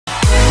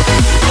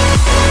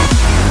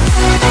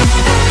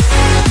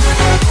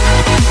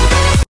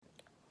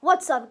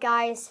What's up,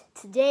 guys?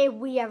 Today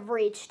we have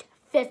reached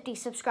 50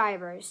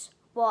 subscribers.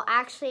 Well,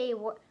 actually,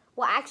 we've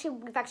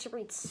actually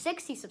reached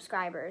 60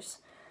 subscribers.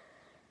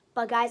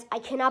 But guys, I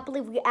cannot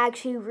believe we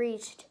actually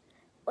reached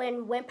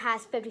and went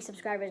past 50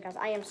 subscribers, guys.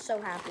 I am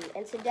so happy.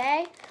 And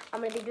today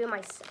I'm gonna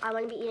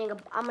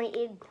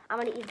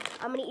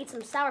eat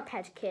some Sour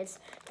Patch Kids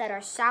that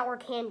are sour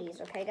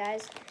candies. Okay,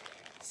 guys.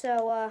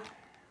 So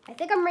I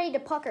think I'm ready to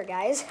pucker,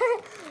 guys.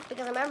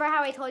 Because remember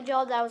how I told you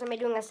all that I was gonna be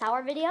doing a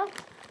sour video?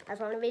 That's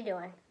what I'm gonna be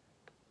doing.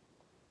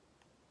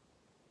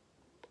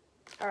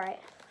 All right.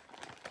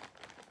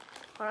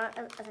 Hold on, I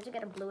have to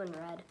get a blue and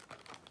red.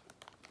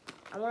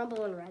 I want a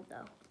blue and red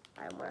though.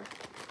 I don't want.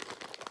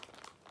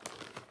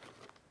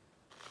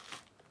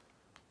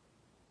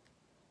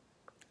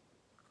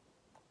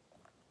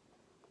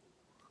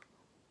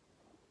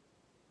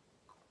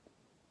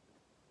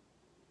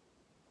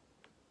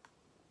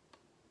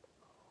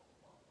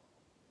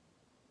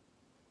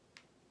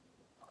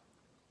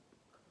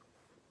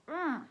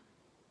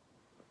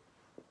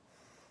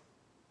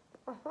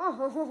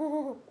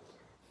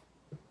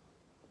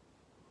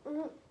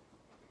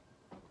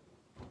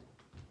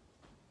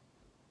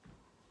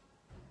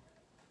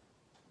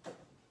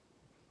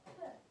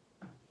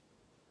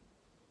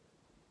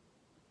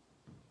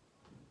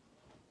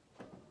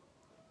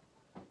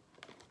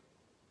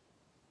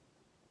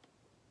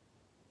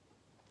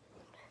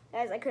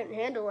 Guys, I couldn't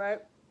handle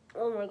it.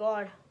 Oh my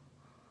god.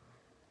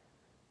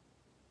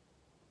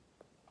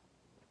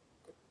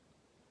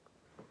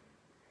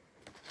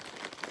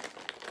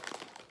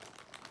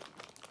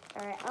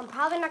 Alright, I'm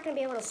probably not going to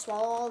be able to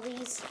swallow all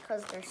these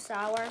because they're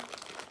sour.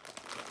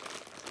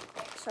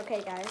 It's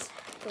okay, guys.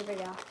 Here we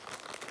go.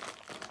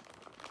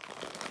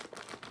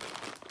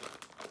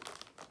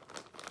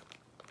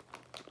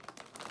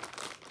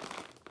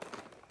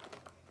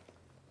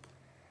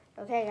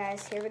 Okay,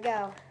 guys, here we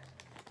go.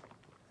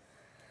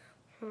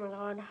 Oh my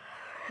god.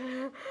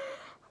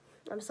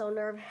 I'm so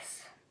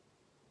nervous.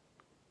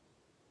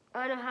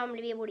 I don't know how I'm going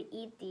to be able to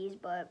eat these,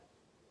 but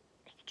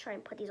I can try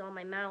and put these on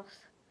my mouth.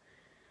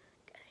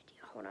 Good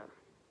idea. Hold on.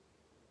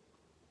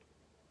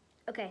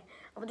 Okay,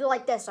 I'm going to do it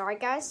like this, alright,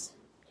 guys?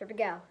 Here we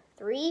go.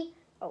 3.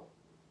 Oh.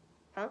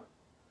 Huh?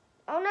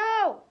 Oh,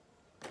 no!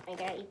 I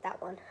gotta eat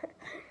that one.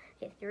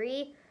 Okay,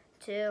 3,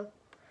 2,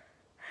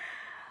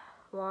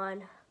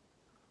 1.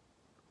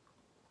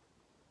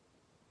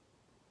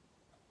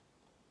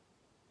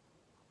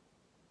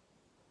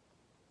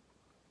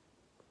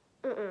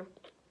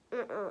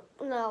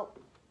 No.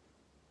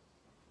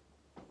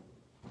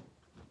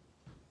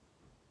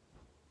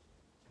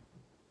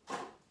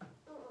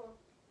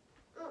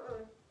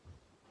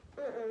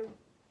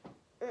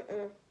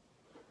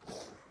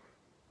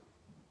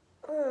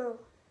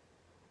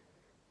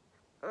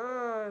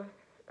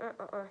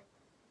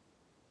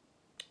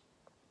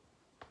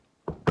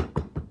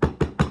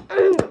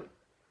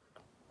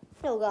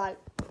 Oh god.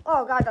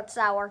 Oh god, that's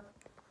sour.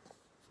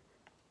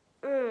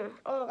 Oh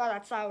god,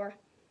 that's sour.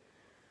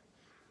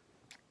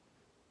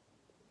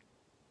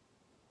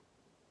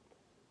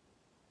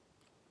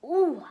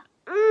 Ooh.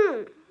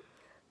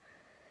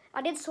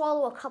 I did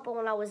swallow a couple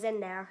when I was in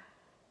there.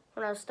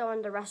 When I was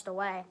throwing the rest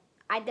away.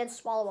 I did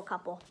swallow a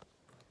couple.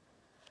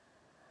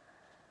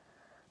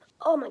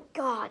 Oh my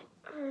god.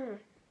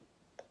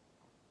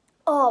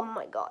 Oh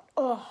my god.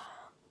 Oh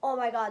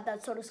my god,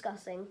 that's so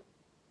disgusting.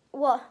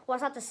 Well,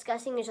 what's not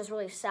disgusting, it's just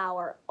really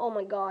sour. Oh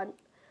my god.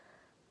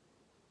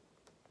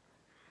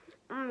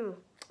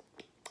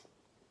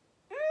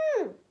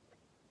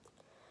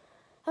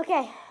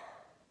 Okay.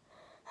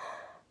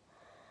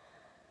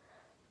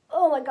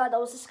 Oh my god, that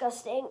was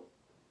disgusting.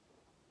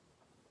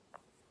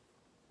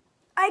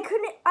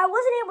 I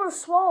wasn't able to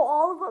swallow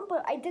all of them,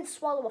 but I did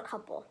swallow a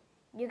couple.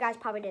 You guys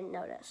probably didn't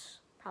notice.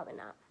 Probably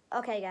not.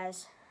 Okay,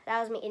 guys. That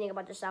was me eating a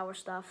bunch of sour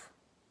stuff.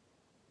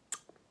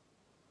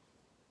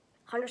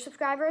 100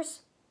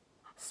 subscribers?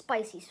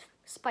 Spicy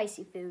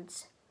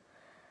foods.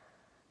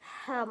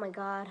 Oh my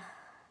god.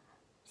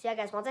 So yeah,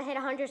 guys, once I hit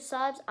 100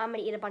 subs, I'm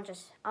gonna eat a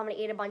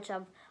bunch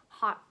of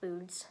hot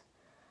foods.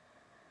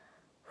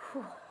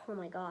 Whew, oh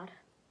my god.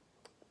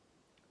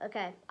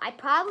 Okay, I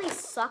probably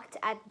sucked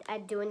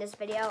at doing this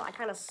video. I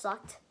kind of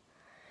sucked,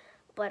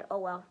 but oh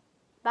well.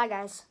 Bye,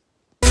 guys.